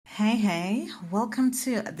Hey, welcome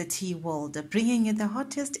to the tea world, bringing you the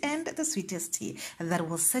hottest and the sweetest tea that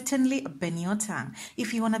will certainly burn your tongue.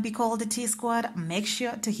 If you want to be called the Tea Squad, make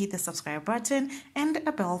sure to hit the subscribe button and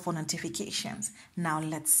a bell for notifications. Now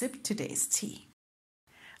let's sip today's tea.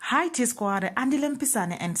 Hi Tea Squad, Andile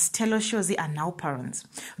Mpisane and Sthelo Shozi are now parents.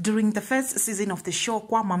 During the first season of the show,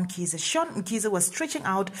 Mamkhize, Mamkhize was stretching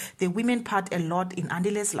out the women part a lot in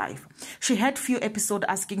Andile's life. She had few episodes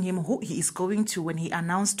asking him who he is going to when he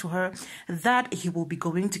announced to her that he will be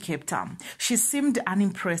going to Cape Town. She seemed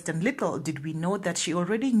unimpressed, and little did we know that she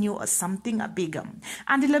already knew something bigger.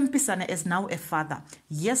 Andile Mpisane is now a father.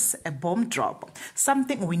 Yes, a bomb drop.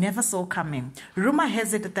 Something we never saw coming. Rumor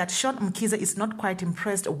has it that Mamkhize is not quite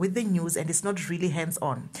impressed with the news and is not really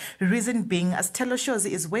hands-on. Reason being, Sthelo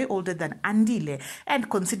Shozi is way older than Andile, and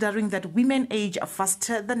considering that women age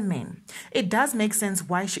faster than men, it does make sense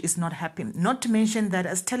why she is not happy. Not to mention that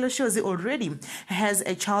Sthelo Shozi already has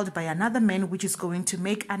a child by another man, which is going to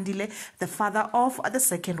make Andile the father of the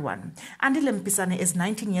second one. Andile Mpisane is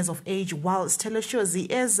 19 years of age, while Sthelo Shozi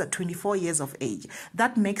is 24 years of age.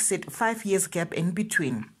 That makes it 5 years gap in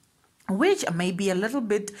between, which may be a little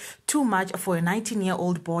bit too much for a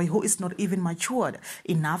 19-year-old boy who is not even matured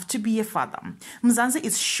enough to be a father. Mzansi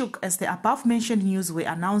is shook as the above-mentioned news were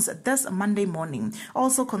announced this Monday morning,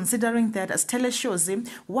 also considering that Sthelo Shozi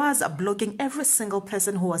was blocking every single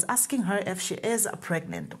person who was asking her if she is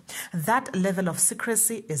pregnant. That level of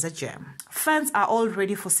secrecy is a gem. Fans are all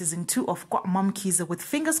ready for season 2 of Mamkhize, with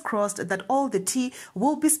fingers crossed that all the tea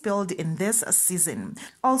will be spilled in this season.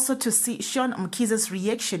 Also to see Mamkhize's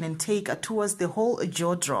reaction and take towards the whole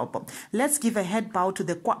jaw drop. Let's give a head bow to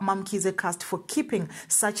the Mamkhize cast for keeping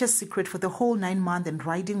such a secret for the whole 9 months and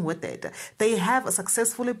riding with it. They have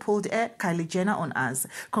successfully pulled a Kylie Jenner on us.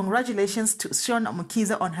 Congratulations to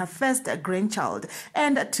Mamkhize on her first grandchild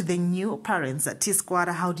and to the new parents. Tea Squad,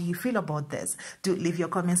 how do you feel about this? Do leave your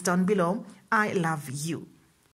comments down below. I love you.